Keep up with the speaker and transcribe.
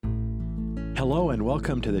Hello and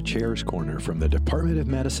welcome to the Chair's Corner from the Department of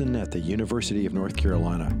Medicine at the University of North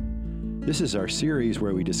Carolina. This is our series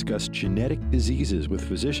where we discuss genetic diseases with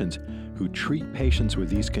physicians who treat patients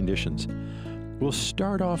with these conditions. We'll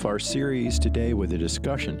start off our series today with a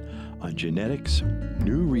discussion on genetics,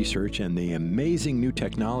 new research, and the amazing new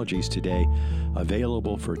technologies today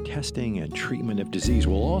available for testing and treatment of disease.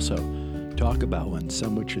 We'll also talk about when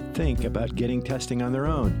someone should think about getting testing on their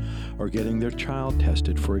own or getting their child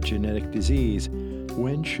tested for a genetic disease.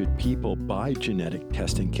 When should people buy genetic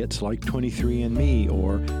testing kits like 23andMe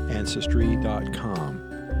or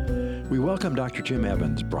Ancestry.com? We welcome Dr. Jim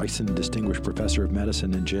Evans, Bryson Distinguished Professor of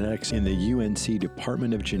Medicine and Genetics in the UNC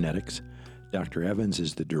Department of Genetics. Dr. Evans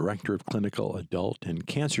is the Director of Clinical Adult and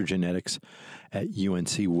Cancer Genetics at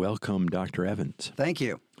UNC. Welcome, Dr. Evans. Thank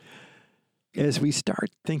you. As we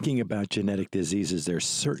start thinking about genetic diseases, there are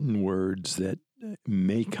certain words that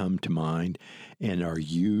may come to mind and are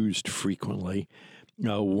used frequently.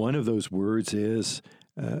 One of those words is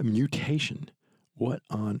mutation. What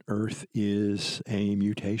on earth is a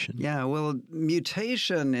mutation? Yeah, well,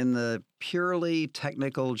 mutation in the purely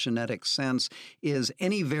technical genetic sense is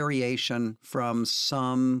any variation from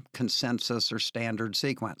some consensus or standard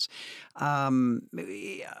sequence.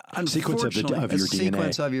 Sequence of your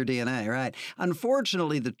sequence DNA. of your DNA, right.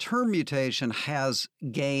 Unfortunately, the term mutation has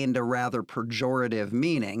gained a rather pejorative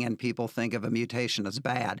meaning, and people think of a mutation as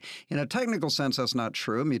bad. In a technical sense, that's not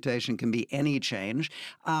true. Mutation can be any change.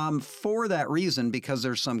 For that reason, because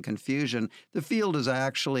there's some confusion, the field is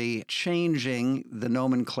actually changing the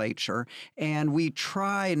nomenclature, and we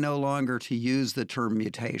try no longer to use the term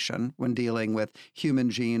mutation when dealing with human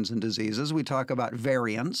genes and diseases. We talk about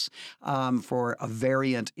variants for a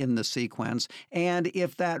variant in the sequence, and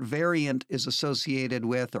if that variant is associated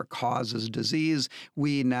with or causes disease,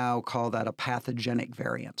 we now call that a pathogenic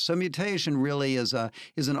variant. So mutation really is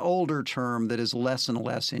an older term that is less and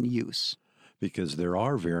less in use. Because there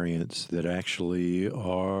are variants that actually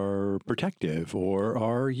are protective or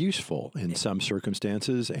are useful in some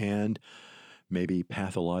circumstances and maybe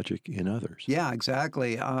pathologic in others. Yeah,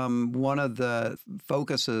 exactly. One of the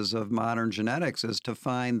focuses of modern genetics is to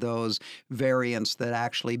find those variants that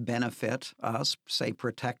actually benefit us, say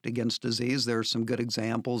protect against disease. There are some good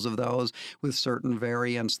examples of those with certain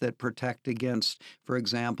variants that protect against, for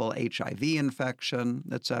example, HIV infection,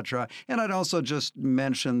 et cetera. And I'd also just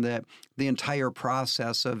mention that the entire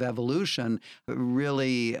process of evolution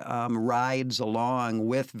really rides along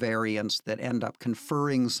with variants that end up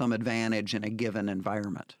conferring some advantage in a given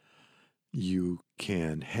environment. You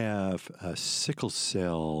can have a sickle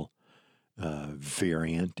cell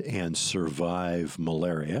variant and survive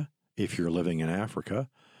malaria if you're living in Africa,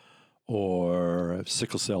 or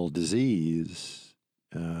sickle cell disease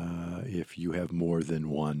if you have more than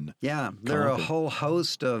one. Yeah, there are a whole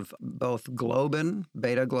host of both globin,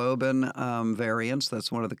 beta globin variants.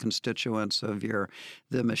 That's one of the constituents of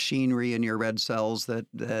the machinery in your red cells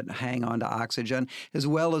that hang on to oxygen, as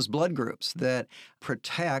well as blood groups that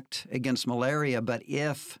protect against malaria. But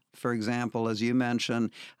if, for example, as you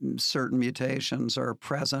mentioned, certain mutations are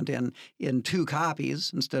present in two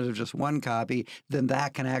copies instead of just one copy, then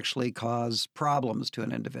that can actually cause problems to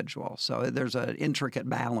an individual. So there's an intricate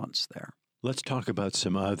balance there. Let's talk about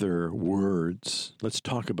some other words. Let's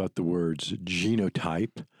talk about the words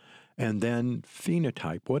genotype and then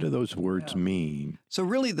phenotype. What do those words mean? So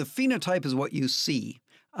really, the phenotype is what you see.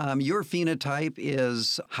 Your phenotype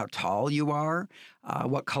is how tall you are,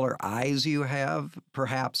 what color eyes you have,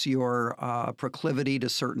 perhaps your proclivity to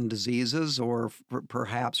certain diseases or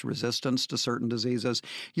perhaps resistance to certain diseases.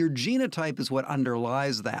 Your genotype is what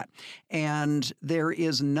underlies that. And there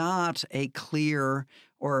is not a clear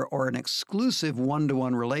or an exclusive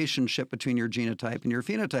one-to-one relationship between your genotype and your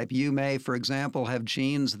phenotype. You may, for example, have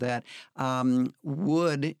genes that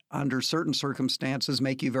would, under certain circumstances,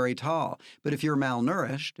 make you very tall. But if you're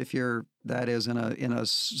malnourished, that is in a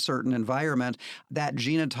certain environment, that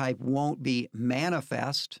genotype won't be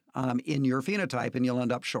manifest in your phenotype, and you'll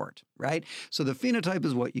end up short, right? So the phenotype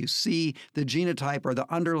is what you see. The genotype are the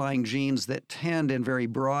underlying genes that tend, in very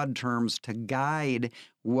broad terms, to guide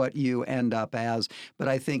what you end up as. But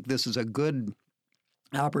I think this is a good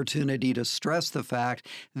opportunity to stress the fact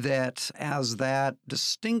that, as that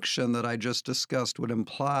distinction that I just discussed would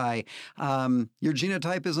imply, your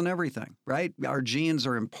genotype isn't everything, right? Our genes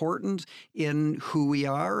are important in who we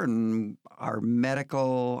are and our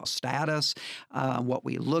medical status, what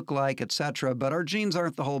we look like, et cetera, but our genes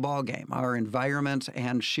aren't the whole ballgame. Our environment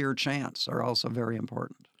and sheer chance are also very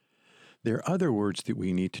important. There are other words that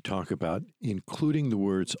we need to talk about, including the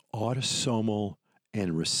words autosomal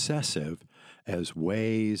and recessive, as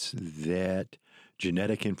ways that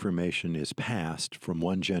genetic information is passed from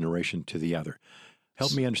one generation to the other.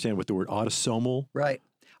 Help me understand what the word autosomal. Right.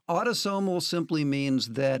 Autosomal simply means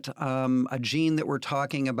that a gene that we're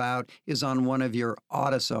talking about is on one of your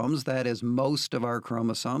autosomes. That is most of our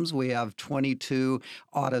chromosomes. We have 22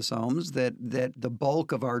 autosomes that the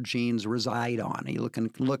bulk of our genes reside on. You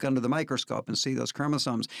can look under the microscope and see those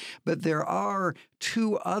chromosomes. But there are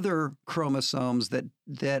two other chromosomes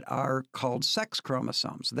that are called sex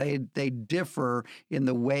chromosomes. They differ in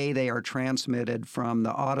the way they are transmitted from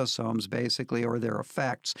the autosomes, basically, or their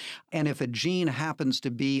effects. And if a gene happens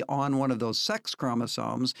to be on one of those sex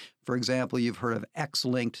chromosomes, for example, you've heard of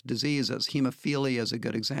X-linked diseases. Hemophilia is a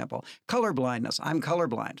good example. Color blindness. I'm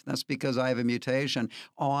colorblind. That's because I have a mutation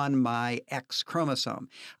on my X chromosome.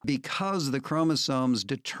 Because the chromosomes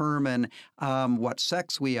determine what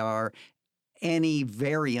sex we are, any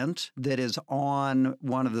variant that is on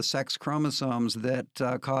one of the sex chromosomes that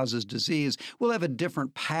causes disease will have a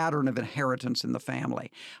different pattern of inheritance in the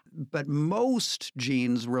family. But most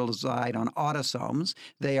genes reside on autosomes.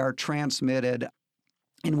 They are transmitted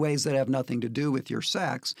in ways that have nothing to do with your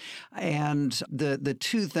sex. And the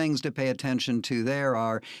two things to pay attention to there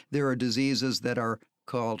are diseases that are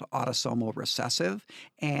called autosomal recessive.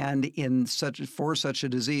 And for such a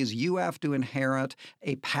disease, you have to inherit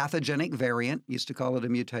a pathogenic variant, used to call it a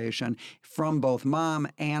mutation, from both mom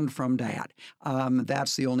and from dad.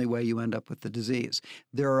 That's the only way you end up with the disease.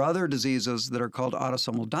 There are other diseases that are called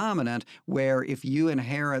autosomal dominant, where if you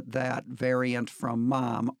inherit that variant from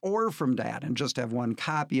mom or from dad and just have one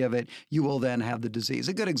copy of it, you will then have the disease.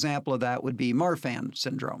 A good example of that would be Marfan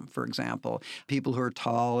syndrome, for example. People who are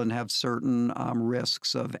tall and have certain risks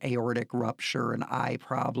of aortic rupture and eye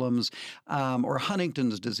problems, or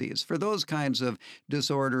Huntington's disease. For those kinds of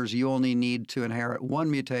disorders, you only need to inherit one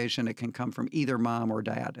mutation. It can come from either mom or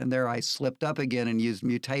dad. And there I slipped up again and used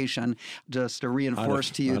mutation just to reinforce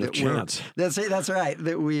to you that that's right,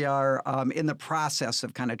 that we are in the process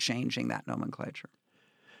of kind of changing that nomenclature.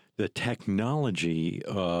 The technology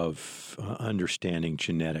of understanding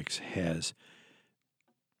genetics has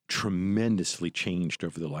tremendously changed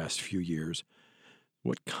over the last few years.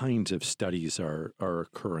 What kinds of studies are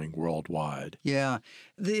occurring worldwide? Yeah.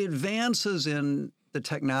 The advances in the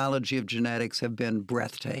technology of genetics have been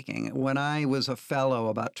breathtaking. When I was a fellow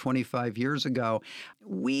about 25 years ago,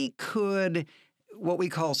 we could what we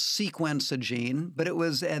call sequence a gene,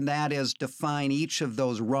 and that is define each of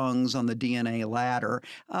those rungs on the DNA ladder,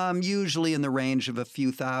 usually in the range of a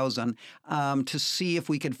few thousand, to see if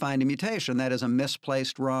we could find a mutation. That is a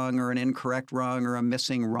misplaced rung or an incorrect rung or a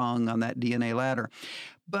missing rung on that DNA ladder.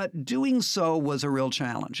 But doing so was a real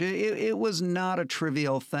challenge. It was not a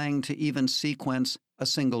trivial thing to even sequence a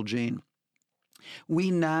single gene. We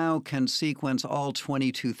now can sequence all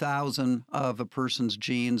 22,000 of a person's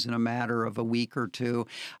genes in a matter of a week or two.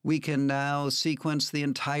 We can now sequence the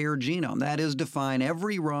entire genome. That is, define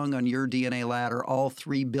every rung on your DNA ladder, all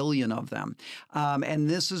 3 billion of them. And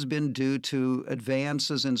this has been due to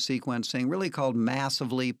advances in sequencing, really called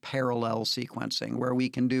massively parallel sequencing, where we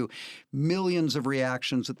can do millions of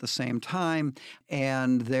reactions at the same time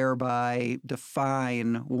and thereby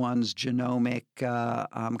define one's genomic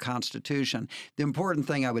constitution. The important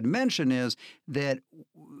thing I would mention is that,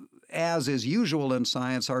 as is usual in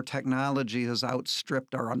science, our technology has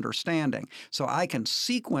outstripped our understanding. So I can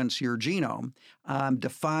sequence your genome,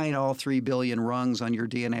 define all 3 billion rungs on your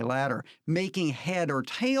DNA ladder. Making head or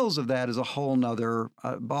tails of that is a whole nother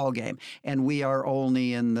ballgame. And we are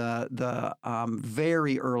only in the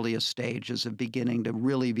very earliest stages of beginning to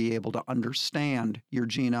really be able to understand your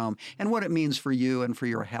genome and what it means for you and for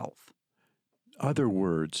your health. Other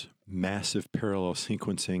words, massive parallel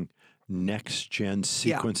sequencing, next-gen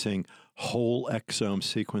sequencing, whole exome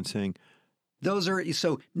sequencing.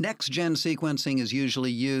 So next-gen sequencing is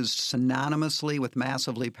usually used synonymously with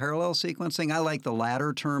massively parallel sequencing. I like the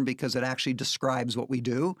latter term because it actually describes what we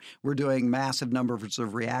do. We're doing massive numbers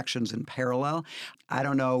of reactions in parallel. I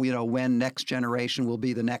don't know, when next generation will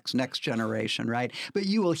be the next generation, right? But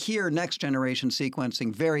you will hear next-generation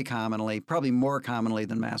sequencing very commonly, probably more commonly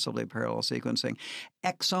than massively parallel sequencing.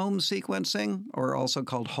 Exome sequencing, or also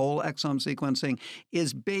called whole exome sequencing,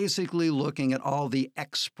 is basically looking at all the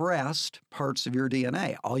expressed parts of your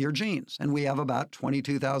DNA, all your genes. And we have about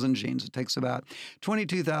 22,000 genes. It takes about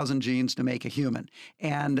 22,000 genes to make a human.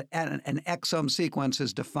 And an exome sequence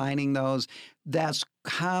is defining those. That's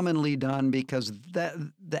commonly done because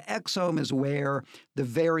the exome is where the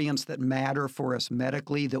variants that matter for us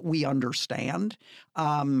medically that we understand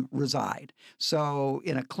reside. So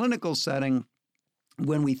in a clinical setting,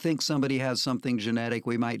 when we think somebody has something genetic,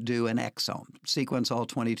 we might do an exome, sequence all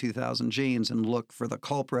 22,000 genes and look for the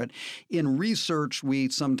culprit. In research, we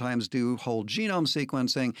sometimes do whole genome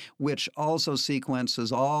sequencing, which also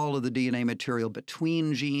sequences all of the DNA material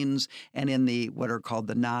between genes and in the what are called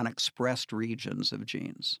the non-expressed regions of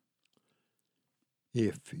genes.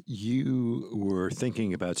 If you were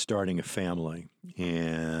thinking about starting a family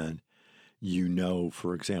and you know,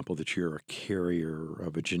 for example, that you're a carrier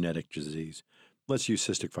of a genetic disease, let's use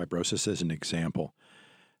cystic fibrosis as an example.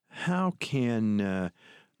 How can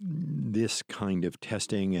this kind of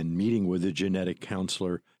testing and meeting with a genetic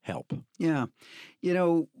counselor help? Yeah. You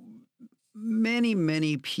know,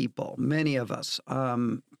 many people, many of us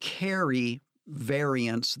carry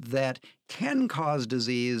variants that can cause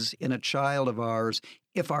disease in a child of ours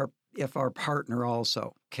if our partner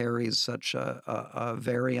also carries such a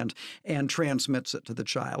variant and transmits it to the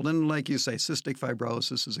child. And like you say, cystic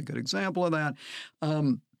fibrosis is a good example of that.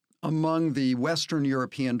 Among the Western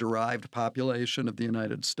European-derived population of the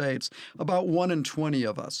United States, about 1 in 20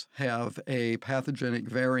 of us have a pathogenic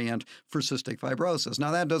variant for cystic fibrosis.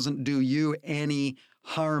 Now, that doesn't do you any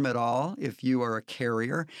harm at all if you are a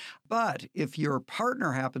carrier. But if your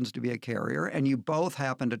partner happens to be a carrier and you both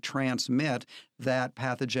happen to transmit that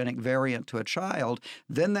pathogenic variant to a child,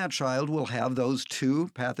 then that child will have those two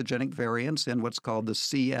pathogenic variants in what's called the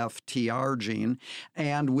CFTR gene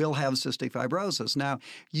and will have cystic fibrosis. Now,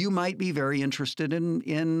 you might be very interested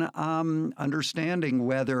in understanding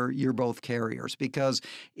whether you're both carriers because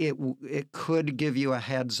it could give you a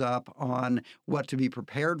heads up on what to be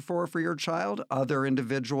prepared for your child. Other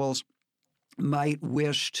individuals might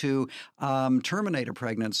wish to terminate a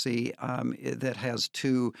pregnancy that has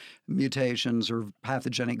two mutations or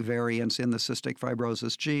pathogenic variants in the cystic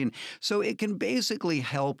fibrosis gene. So it can basically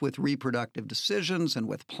help with reproductive decisions and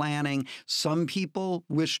with planning. Some people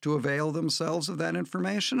wish to avail themselves of that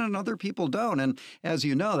information and other people don't. And as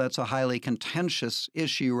you know, that's a highly contentious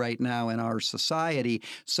issue right now in our society.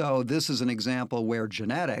 So this is an example where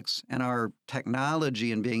genetics and our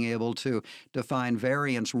technology and being able to define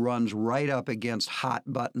variants runs right up against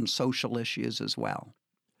hot-button social issues as well.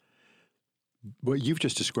 What you've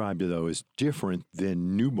just described, though, is different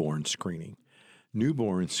than newborn screening.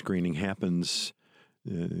 Newborn screening happens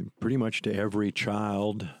pretty much to every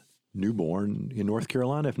child newborn in North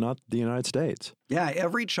Carolina, if not the United States. Yeah,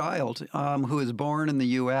 every child who is born in the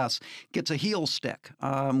U.S. gets a heel stick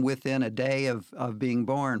within a day of being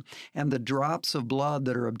born. And the drops of blood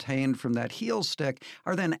that are obtained from that heel stick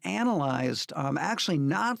are then analyzed, actually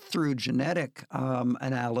not through genetic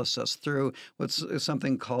analysis, through what's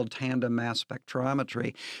something called tandem mass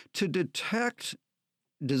spectrometry, to detect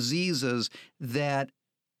diseases that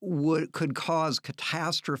could cause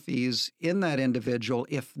catastrophes in that individual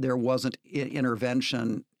if there wasn't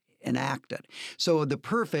intervention enacted. So the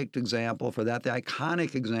perfect example for that, the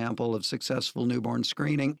iconic example of successful newborn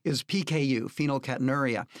screening is PKU,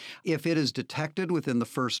 phenylketonuria. If it is detected within the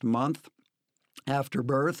first month after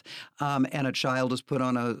birth, and a child is put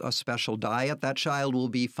on a special diet, that child will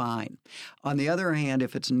be fine. On the other hand,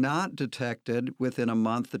 if it's not detected within a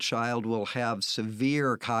month, the child will have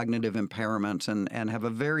severe cognitive impairment and have a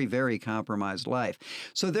very, very compromised life.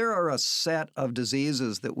 So there are a set of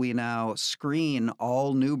diseases that we now screen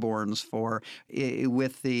all newborns for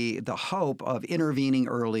with the hope of intervening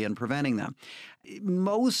early and preventing them.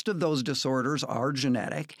 Most of those disorders are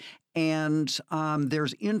genetic, and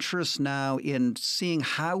there's interest now in seeing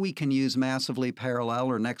how we can use massively parallel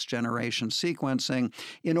or next-generation sequencing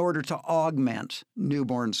in order to augment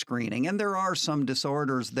newborn screening. And there are some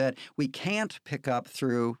disorders that we can't pick up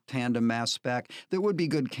through tandem mass spec that would be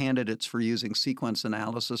good candidates for using sequence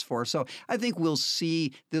analysis for. So I think we'll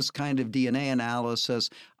see this kind of DNA analysis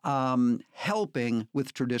helping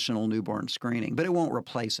with traditional newborn screening, but it won't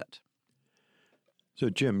replace it. So,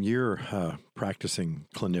 Jim, you're a practicing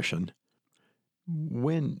clinician.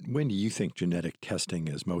 When do you think genetic testing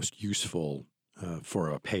is most useful for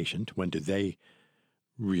a patient? When do they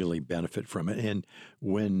really benefit from it? And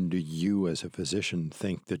when do you, as a physician,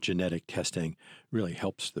 think that genetic testing really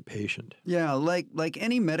helps the patient? Yeah, like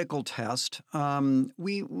any medical test,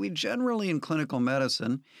 we generally in clinical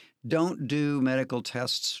medicine don't do medical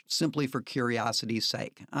tests simply for curiosity's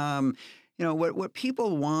sake. What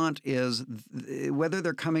people want is whether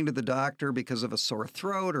they're coming to the doctor because of a sore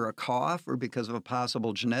throat or a cough or because of a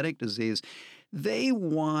possible genetic disease, they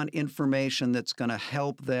want information that's going to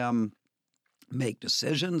help them make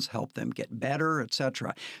decisions, help them get better,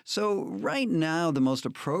 etc. So right now, the most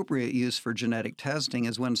appropriate use for genetic testing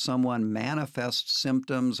is when someone manifests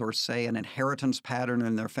symptoms or, say, an inheritance pattern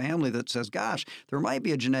in their family that says, gosh, there might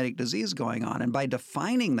be a genetic disease going on. And by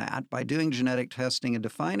defining that, by doing genetic testing and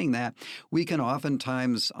defining that, we can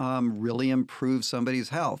oftentimes really improve somebody's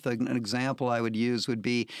health. An example I would use would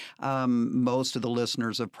be most of the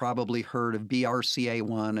listeners have probably heard of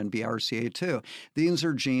BRCA1 and BRCA2. These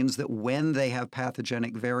are genes that when they have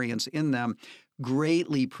pathogenic variants in them,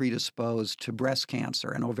 greatly predisposed to breast cancer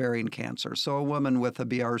and ovarian cancer. So a woman with a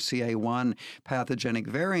BRCA1 pathogenic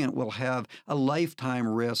variant will have a lifetime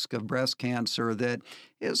risk of breast cancer that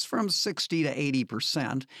is from 60 to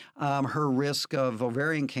 80%. Her risk of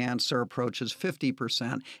ovarian cancer approaches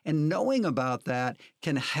 50%. And knowing about that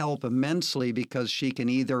can help immensely because she can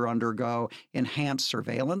either undergo enhanced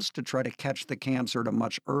surveillance to try to catch the cancer at a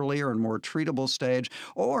much earlier and more treatable stage,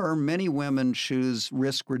 or many women choose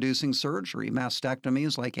risk-reducing surgery,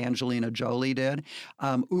 mastectomies like Angelina Jolie did,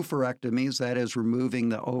 oophorectomies, that is removing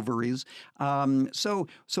the ovaries. So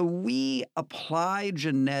we apply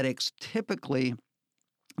genetics typically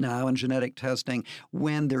now in genetic testing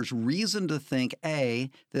when there's reason to think, A,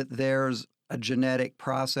 that there's a genetic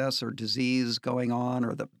process or disease going on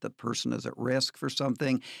or the person is at risk for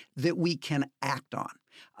something that we can act on.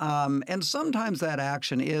 And sometimes that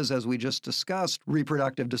action is, as we just discussed,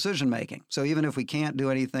 reproductive decision-making. So even if we can't do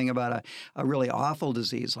anything about a really awful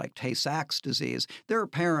disease like Tay-Sachs disease, there are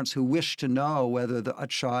parents who wish to know whether a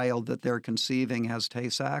child that they're conceiving has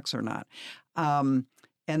Tay-Sachs or not.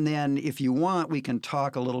 And then if you want, we can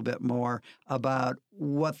talk a little bit more about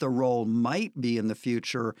what the role might be in the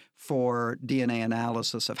future for DNA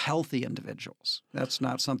analysis of healthy individuals. That's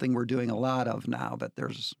not something we're doing a lot of now, but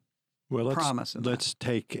there's promise in that. Let's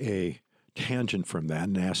take a tangent from that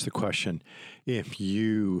and ask the question, if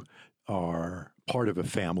you are part of a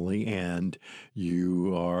family and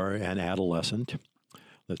you are an adolescent,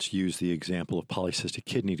 let's use the example of polycystic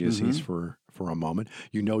kidney disease for a moment.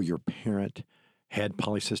 You know your parent had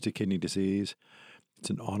polycystic kidney disease. It's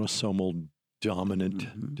an autosomal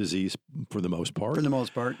dominant disease for the most part. For the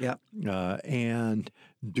most part, yeah. And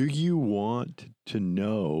do you want to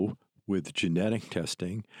know with genetic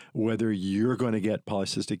testing whether you're going to get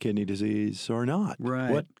polycystic kidney disease or not?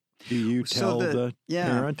 Right. What do you tell the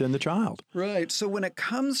parent and the child? Right. So when it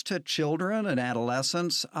comes to children and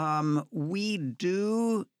adolescents, we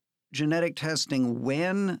do genetic testing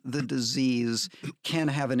when the disease can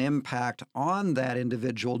have an impact on that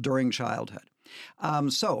individual during childhood.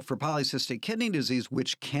 So for polycystic kidney disease,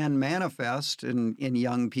 which can manifest in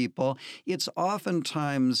young people, it's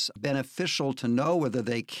oftentimes beneficial to know whether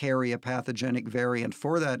they carry a pathogenic variant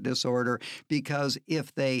for that disorder, because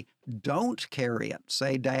if they don't carry it,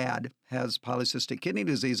 say dad has polycystic kidney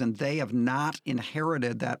disease and they have not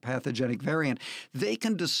inherited that pathogenic variant, they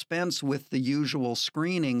can dispense with the usual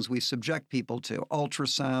screenings we subject people to,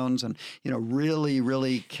 ultrasounds and really,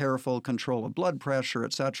 really careful control of blood pressure,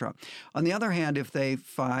 et cetera. On the other hand, if they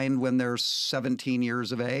find when they're 17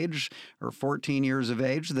 years of age or 14 years of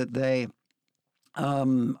age that they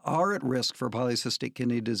are at risk for polycystic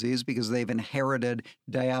kidney disease because they've inherited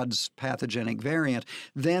dad's pathogenic variant,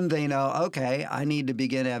 then they know, okay, I need to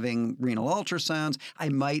begin having renal ultrasounds. I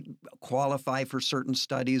might qualify for certain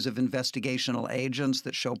studies of investigational agents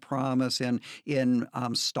that show promise in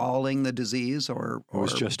stalling the disease or it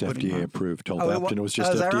was just FDA approved. Tolvaptan was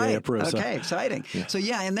just FDA approved. Okay, exciting. Yeah. So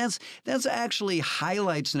and that's actually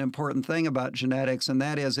highlights an important thing about genetics, and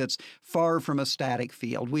that is it's far from a static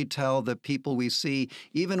field. We tell the people we see,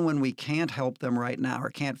 even when we can't help them right now or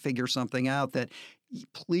can't figure something out, that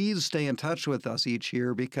please stay in touch with us each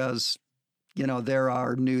year because there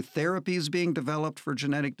are new therapies being developed for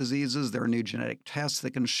genetic diseases. There are new genetic tests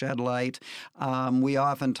that can shed light. We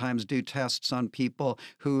oftentimes do tests on people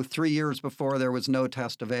who 3 years before there was no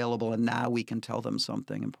test available, and now we can tell them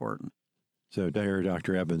something important. So,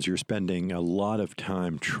 Dr. Evans, you're spending a lot of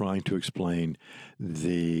time trying to explain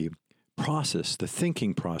the process, the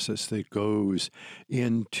thinking process that goes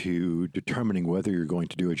into determining whether you're going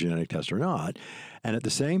to do a genetic test or not. And at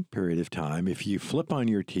the same period of time, if you flip on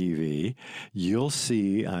your TV, you'll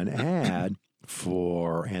see an ad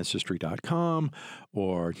for Ancestry.com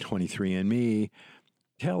or 23andMe.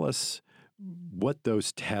 Tell us what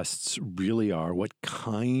those tests really are, what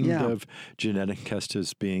kind of genetic test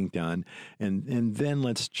is being done, and then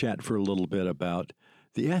let's chat for a little bit about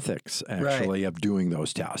the ethics, actually, of doing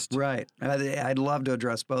those tests. Right. I'd love to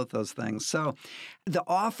address both those things. So the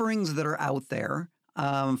offerings that are out there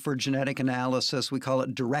for genetic analysis, we call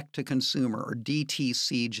it direct-to-consumer or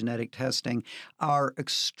DTC genetic testing, are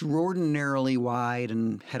extraordinarily wide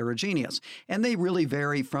and heterogeneous. And they really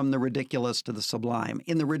vary from the ridiculous to the sublime.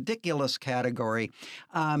 In the ridiculous category,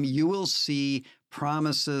 you will see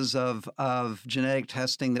promises of genetic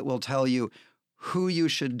testing that will tell you who you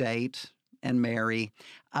should date and marry.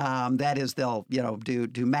 That is, they'll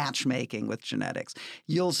do matchmaking with genetics.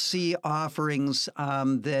 You'll see offerings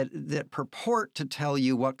that purport to tell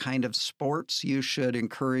you what kind of sports you should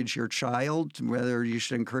encourage your child, whether you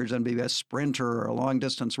should encourage them to be a sprinter or a long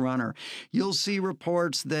distance runner. You'll see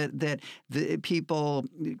reports that people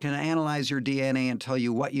can analyze your DNA and tell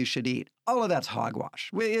you what you should eat. All of that's hogwash.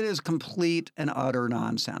 It is complete and utter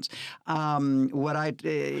nonsense.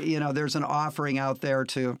 There's an offering out there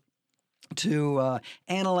to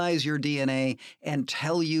analyze your DNA and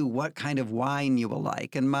tell you what kind of wine you will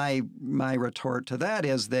like. And my retort to that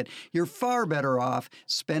is that you're far better off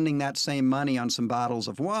spending that same money on some bottles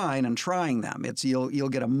of wine and trying them. You'll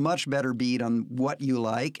get a much better bead on what you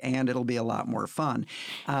like, and it'll be a lot more fun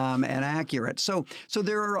and accurate. So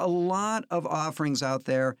there are a lot of offerings out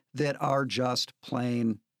there that are just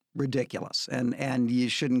plain ridiculous, and you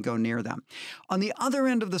shouldn't go near them. On the other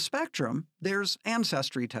end of the spectrum, there's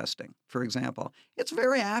ancestry testing, for example. It's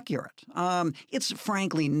very accurate. It's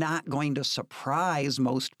frankly not going to surprise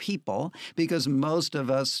most people because most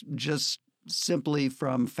of us just simply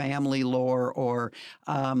from family lore or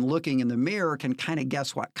looking in the mirror can kind of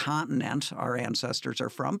guess what continent our ancestors are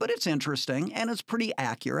from, but it's interesting and it's pretty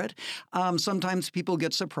accurate. Sometimes people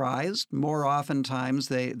get surprised. More oftentimes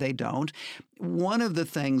they don't. One of the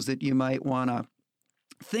things that you might want to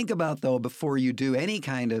think about, though, before you do any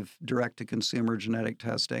kind of direct-to-consumer genetic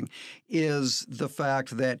testing is the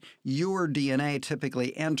fact that your DNA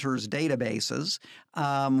typically enters databases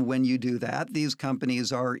when you do that. These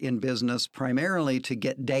companies are in business primarily to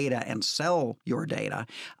get data and sell your data.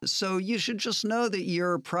 So you should just know that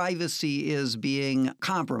your privacy is being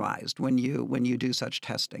compromised when you do such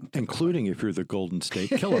testing. Including if you're the Golden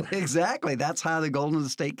State Killer. Exactly. That's how the Golden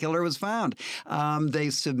State Killer was found.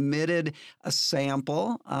 They submitted a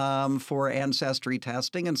sample for ancestry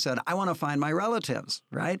testing and said, I want to find my relatives,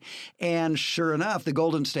 right? And sure enough, the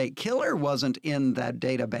Golden State Killer wasn't in that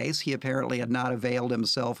database. He apparently had not availed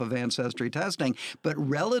himself of ancestry testing, but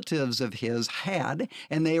relatives of his had,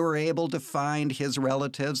 and they were able to find his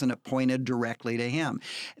relatives, and it pointed directly to him.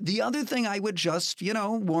 The other thing I would just,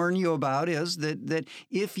 warn you about is that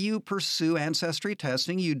if you pursue ancestry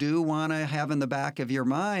testing, you do want to have in the back of your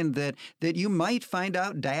mind that you might find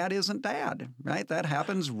out dad isn't dad, right? That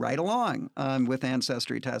happens right along with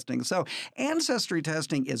ancestry testing. So ancestry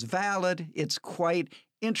testing is valid. It's quite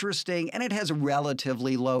interesting, and it has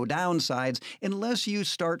relatively low downsides unless you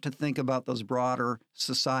start to think about those broader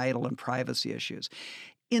societal and privacy issues.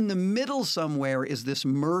 In the middle somewhere is this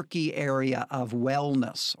murky area of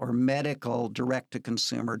wellness or medical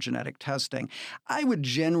direct-to-consumer genetic testing. I would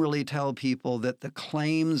generally tell people that the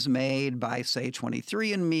claims made by, say,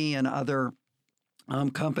 23andMe and other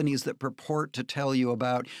companies that purport to tell you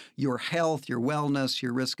about your health, your wellness,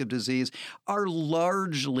 your risk of disease are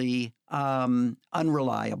largely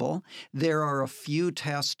unreliable. There are a few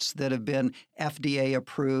tests that have been FDA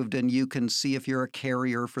approved, and you can see if you're a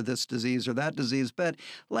carrier for this disease or that disease. But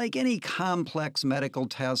like any complex medical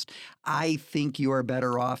test, I think you are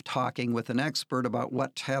better off talking with an expert about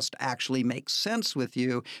what test actually makes sense with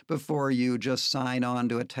you before you just sign on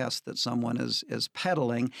to a test that someone is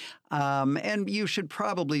peddling. And you should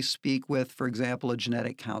probably speak with, for example, a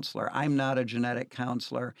genetic counselor. I'm not a genetic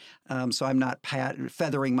counselor, so I'm not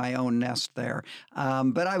feathering my own nest there.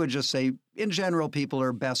 But I would just say, in general, people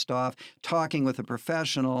are best off talking with a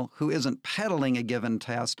professional who isn't peddling a given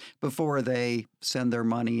test before they send their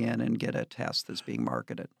money in and get a test that's being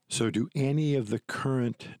marketed. So do any of the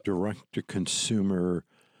current direct-to-consumer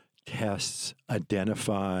tests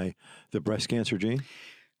identify the breast cancer gene?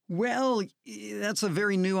 Well, that's a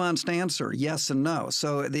very nuanced answer, yes and no.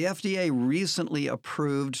 So the FDA recently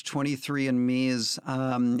approved 23andMe's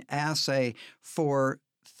assay for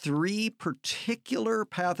 3 particular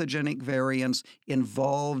pathogenic variants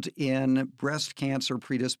involved in breast cancer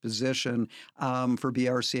predisposition for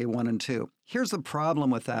BRCA1 and 2. Here's the problem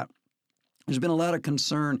with that. There's been a lot of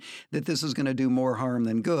concern that this is going to do more harm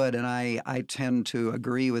than good, and I tend to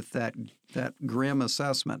agree with that grim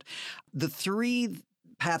assessment. The 3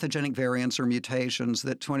 pathogenic variants or mutations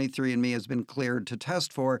that 23andMe has been cleared to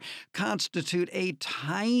test for constitute a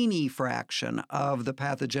tiny fraction of the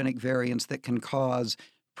pathogenic variants that can cause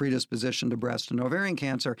predisposition to breast and ovarian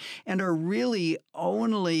cancer, and are really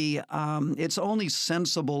only, it's only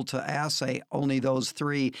sensible to assay only those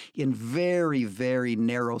three in very, very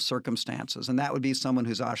narrow circumstances. And that would be someone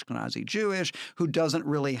who's Ashkenazi Jewish, who doesn't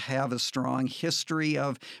really have a strong history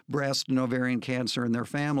of breast and ovarian cancer in their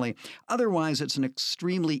family. Otherwise, it's an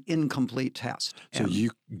extremely incomplete test. So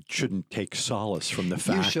you shouldn't take solace from the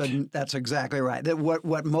fact. You shouldn't. That's exactly right. That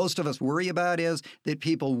what most of us worry about is that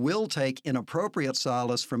people will take inappropriate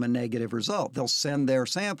solace from a negative result. They'll send their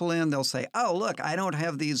sample in. They'll say, "Oh, look, I don't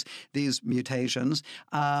have these mutations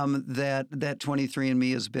that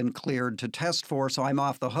 23andMe has been cleared to test for, so I'm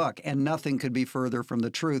off the hook." And nothing could be further from the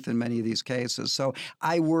truth in many of these cases. So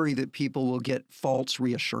I worry that people will get false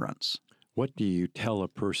reassurance. What do you tell a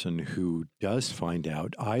person who does find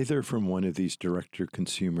out, either from one of these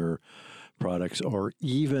direct-to-consumer products or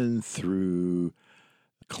even through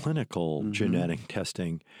clinical genetic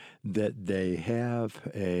testing, that they have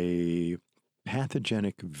a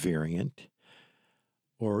pathogenic variant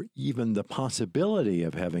or even the possibility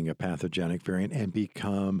of having a pathogenic variant and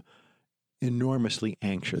become enormously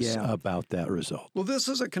anxious about that result? Well, this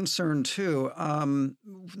is a concern too.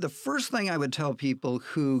 The first thing I would tell people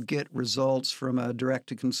who get results from a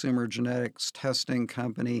direct-to-consumer genetics testing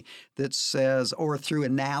company that says, or through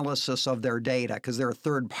analysis of their data, because they're a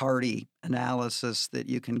third-party analysis that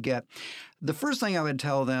you can get. The first thing I would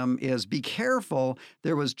tell them is be careful.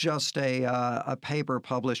 There was just a paper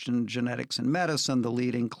published in Genetics and Medicine, the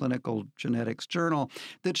leading clinical genetics journal,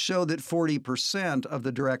 that showed that 40% of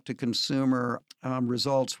the direct-to-consumer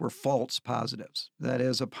results were false positives. That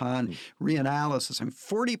is, upon reanalysis. I mean,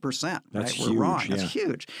 40%. That's right? huge. We're wrong. Yeah. That's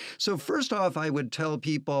huge. So first off, I would tell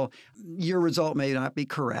people your result may not be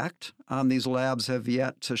correct. These labs have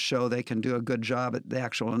yet to show they can do a good job at the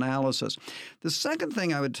actual analysis. The second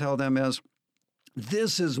thing I would tell them is,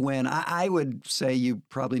 this is when I would say you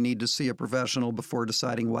probably need to see a professional before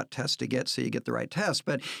deciding what test to get so you get the right test.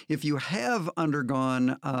 But if you have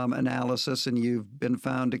undergone analysis and you've been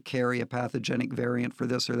found to carry a pathogenic variant for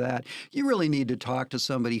this or that, you really need to talk to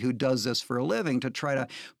somebody who does this for a living to try to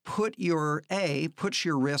put your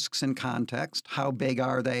risks in context. How big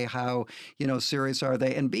are they? How serious are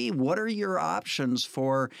they? And B, what are your options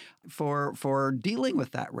for dealing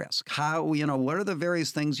with that risk? How what are the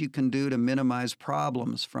various things you can do to minimize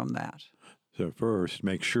problems from that? So first,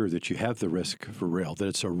 make sure that you have the risk for real, that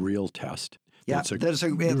it's a real test. Yeah, that's a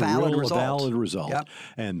valid result. Valid result. Yep.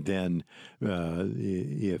 And then after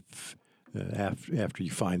you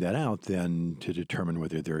find that out, then to determine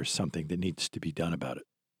whether there's something that needs to be done about it.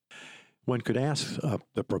 One could ask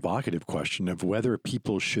the provocative question of whether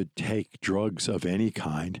people should take drugs of any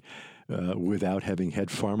kind without having had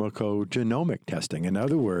pharmacogenomic testing. In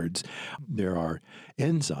other words, there are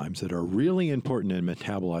enzymes that are really important in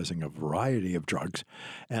metabolizing a variety of drugs,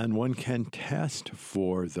 and one can test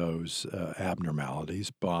for those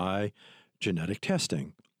abnormalities by genetic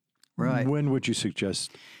testing. Right. When would you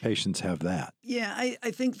suggest patients have that? Yeah,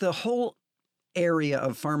 I think the whole area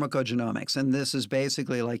of pharmacogenomics, and this is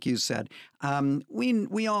basically, like you said,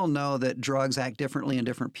 we all know that drugs act differently in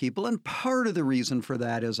different people, and part of the reason for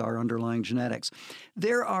that is our underlying genetics.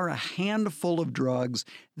 There are a handful of drugs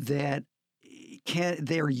that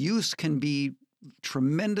their use can be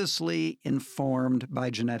tremendously informed by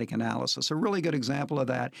genetic analysis. A really good example of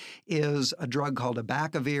that is a drug called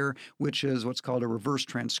abacavir, which is what's called a reverse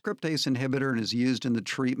transcriptase inhibitor and is used in the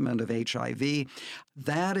treatment of HIV.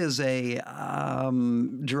 That is a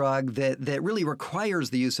drug that really requires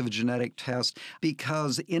the use of a genetic test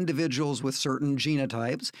because individuals with certain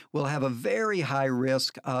genotypes will have a very high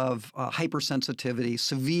risk of hypersensitivity,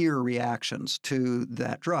 severe reactions to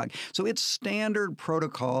that drug. So it's standard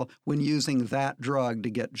protocol when using that drug to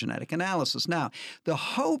get genetic analysis. Now, the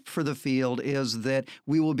hope for the field is that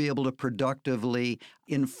we will be able to productively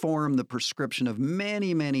inform the prescription of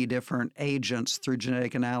many, many different agents through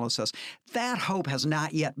genetic analysis. That hope has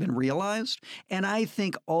not yet been realized, and I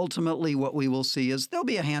think ultimately what we will see is there'll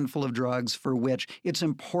be a handful of drugs for which it's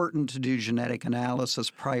important to do genetic analysis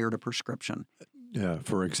prior to prescription.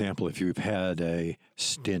 For example, if you've had a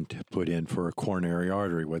stent put in for a coronary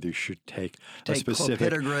artery, whether you should take a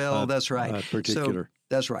specific clopidogrel, that's right. Particular.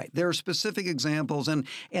 That's right. There are specific examples, and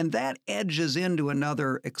that edges into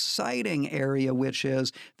another exciting area, which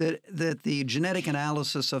is that the genetic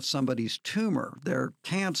analysis of somebody's tumor, their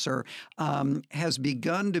cancer, has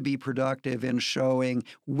begun to be productive in showing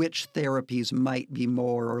which therapies might be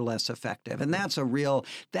more or less effective. And that,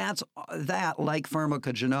 like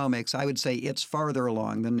pharmacogenomics, I would say it's farther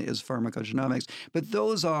along than is pharmacogenomics. But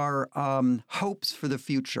those are hopes for the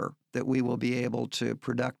future that we will be able to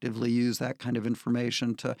productively use that kind of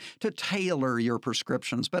information to tailor your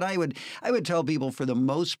prescriptions. But I would tell people, for the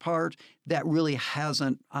most part, that really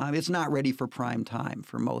hasn't, it's not ready for prime time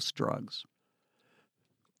for most drugs.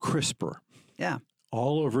 CRISPR. Yeah.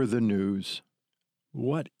 All over the news.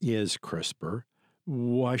 What is CRISPR?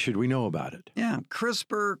 Why should we know about it? Yeah,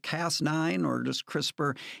 CRISPR-Cas9, or just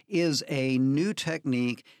CRISPR, is a new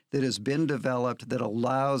technique that has been developed that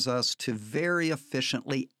allows us to very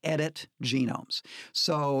efficiently edit genomes.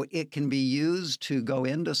 So it can be used to go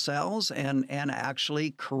into cells and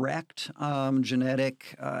actually correct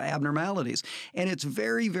genetic abnormalities. And it's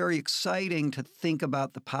very, very exciting to think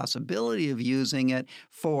about the possibility of using it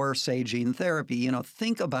for, say, gene therapy. You know,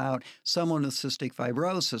 think about someone with cystic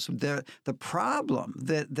fibrosis. The problem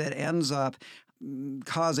that ends up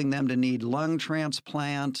causing them to need lung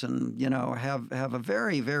transplant and, have a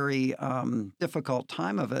very, very difficult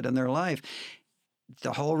time of it in their life.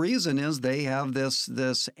 The whole reason is they have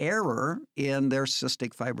this error in their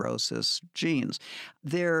cystic fibrosis genes.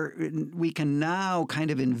 We can now kind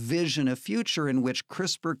of envision a future in which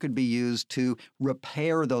CRISPR could be used to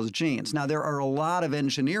repair those genes. Now, there are a lot of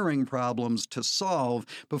engineering problems to solve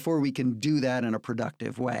before we can do that in a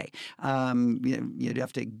productive way. You'd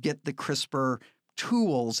have to get the CRISPR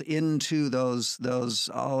tools into those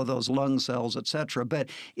lung cells, et cetera. But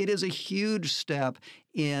it is a huge step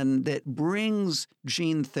that brings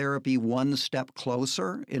gene therapy one step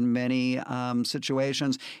closer in many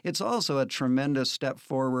situations. It's also a tremendous step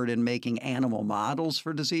forward in making animal models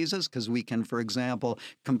for diseases, because we can, for example,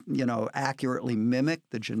 accurately mimic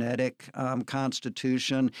the genetic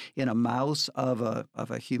constitution in a mouse of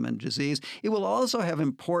a human disease. It will also have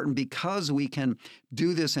important, because we can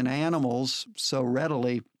do this in animals so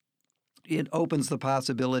readily, it opens the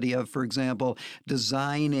possibility of, for example,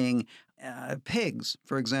 designing pigs,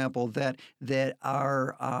 for example, that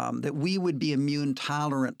we would be immune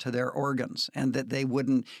tolerant to their organs, and that they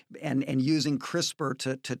wouldn't, and using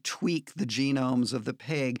CRISPR to tweak the genomes of the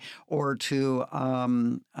pig, or to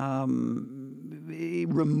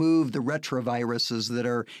remove the retroviruses that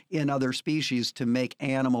are in other species to make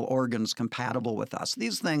animal organs compatible with us.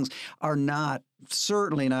 These things are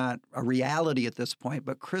certainly not a reality at this point,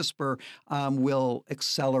 but CRISPR will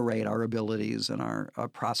accelerate our abilities and our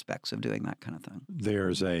prospects of doing that kind of thing.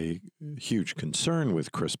 There's a huge concern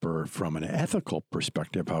with CRISPR from an ethical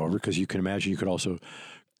perspective, however, because you can imagine you could also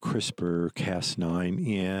CRISPR-Cas9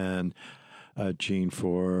 in a gene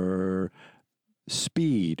for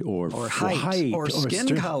speed or height or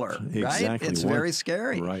skin color, right? Exactly. It's very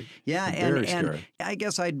scary. Right. Yeah, and I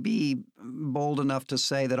guess I'd be bold enough to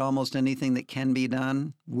say that almost anything that can be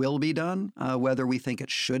done will be done, whether we think it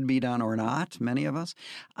should be done or not, many of us.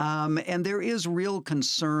 And there is real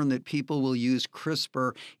concern that people will use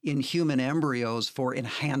CRISPR in human embryos for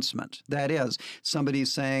enhancement. That is,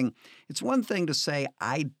 somebody's saying, it's one thing to say,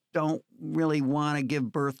 I don't really want to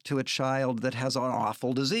give birth to a child that has an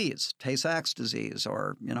awful disease, Tay-Sachs disease,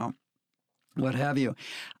 or, what have you.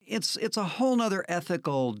 It's a whole nother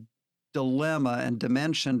ethical dilemma and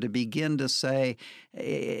dimension to begin to say,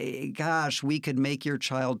 gosh, we could make your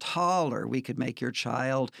child taller. We could make your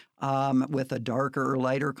child with a darker or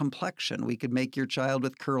lighter complexion. We could make your child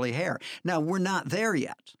with curly hair. Now, we're not there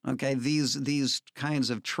yet, okay? These kinds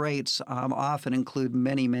of traits often include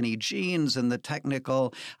many, many genes, and the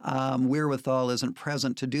technical wherewithal isn't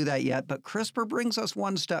present to do that yet. But CRISPR brings us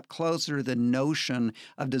one step closer to the notion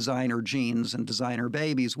of designer genes and designer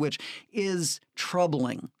babies, which is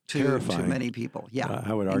troubling to many people. Yeah,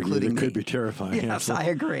 I would argue that it could be terrifying. Yes, I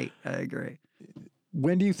agree.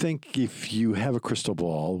 When do you think, if you have a crystal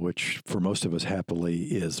ball, which for most of us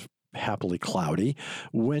is happily cloudy,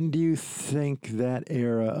 when do you think that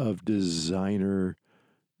era of designer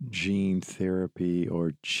gene therapy,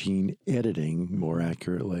 or gene editing, more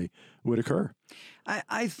accurately, would occur?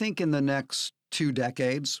 I think in the next 2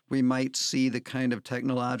 decades, we might see the kind of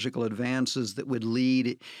technological advances that would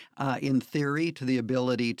lead, in theory, to the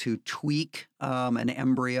ability to tweak an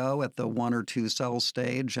embryo at the 1 or 2 cell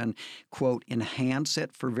stage and, quote, enhance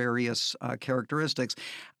it for various characteristics.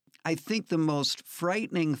 I think the most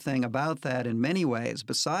frightening thing about that in many ways,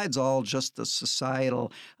 besides all just the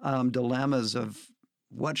societal dilemmas of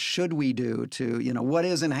what should we do to, what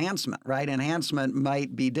is enhancement, right? Enhancement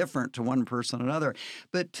might be different to one person or another.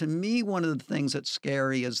 But to me, one of the things that's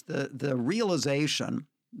scary is the realization,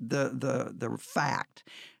 the fact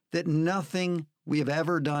that nothing we have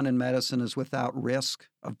ever done in medicine is without risk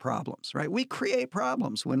of problems, right? We create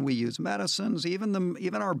problems when we use medicines. Even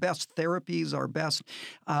our best therapies, our best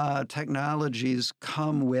technologies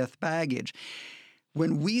come with baggage.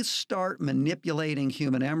 When we start manipulating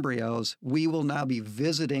human embryos, we will now be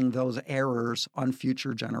visiting those errors on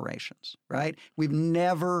future generations, right? We've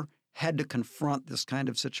never had to confront this kind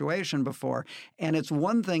of situation before. And it's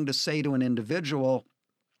one thing to say to an individual,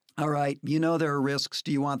 all right, you know there are risks.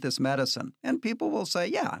 Do you want this medicine? And people will say,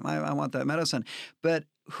 yeah, I want that medicine. But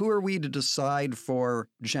who are we to decide for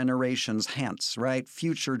generations hence, right?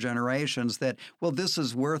 Future generations that, well, this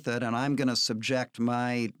is worth it, and I'm going to subject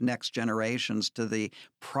my next generations to the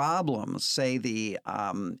problems, say the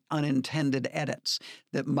unintended edits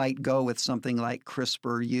that might go with something like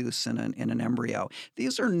CRISPR use in an embryo.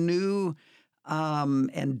 These are new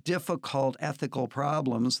and difficult ethical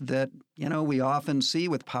problems that, we often see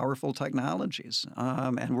with powerful technologies.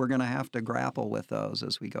 And we're going to have to grapple with those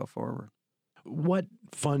as we go forward. What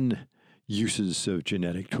fun uses of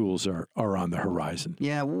genetic tools are on the horizon?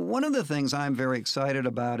 Yeah, one of the things I'm very excited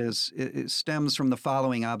about it stems from the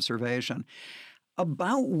following observation.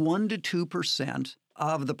 About 1% to 2%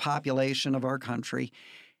 of the population of our country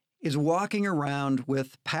is walking around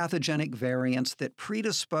with pathogenic variants that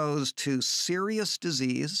predispose to serious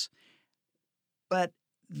disease, but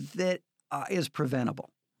that is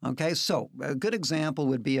preventable. Okay, so a good example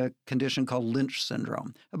would be a condition called Lynch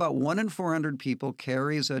syndrome. About 1 in 400 people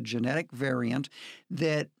carries a genetic variant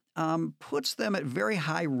that puts them at very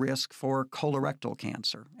high risk for colorectal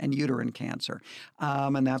cancer and uterine cancer,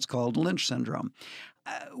 and that's called Lynch syndrome.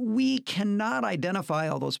 We cannot identify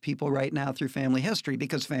all those people right now through family history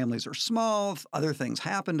because families are small, other things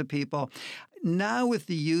happen to people. Now, with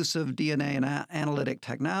the use of DNA and analytic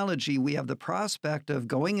technology, we have the prospect of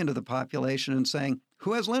going into the population and saying,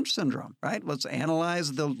 who has Lynch syndrome, right? Let's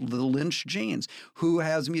analyze the Lynch genes. Who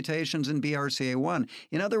has mutations in BRCA1?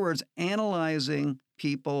 In other words, analyzing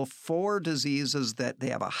people for diseases that they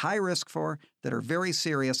have a high risk for, that are very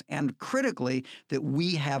serious, and critically, that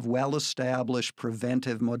we have well-established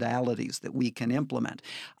preventive modalities that we can implement.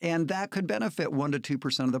 And that could benefit 1% to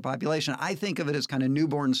 2% of the population. I think of it as kind of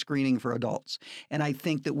newborn screening for adults. And I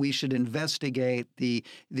think that we should investigate the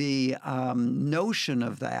notion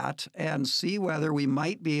of that and see whether we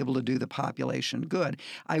might be able to do the population good.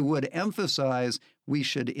 I would emphasize we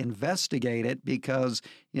should investigate it because,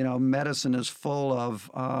 medicine is full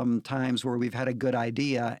of times where we've had a good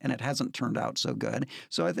idea and it hasn't turned out so good.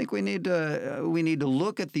 So I think we need to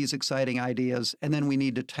look at these exciting ideas, and then we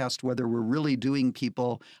need to test whether we're really doing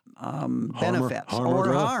people benefits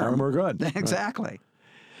harm or good. Exactly.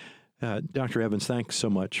 Right. Dr. Evans, thanks so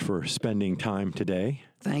much for spending time today.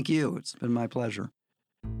 Thank you. It's been my pleasure.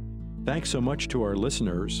 Thanks so much to our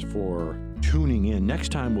listeners for tuning in.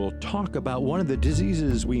 Next time, we'll talk about one of the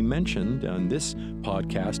diseases we mentioned on this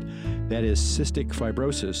podcast, that is cystic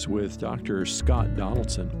fibrosis, with Dr. Scott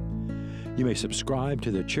Donaldson. You may subscribe to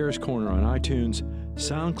the Chair's Corner on iTunes,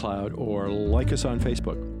 SoundCloud, or like us on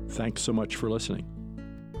Facebook. Thanks so much for listening.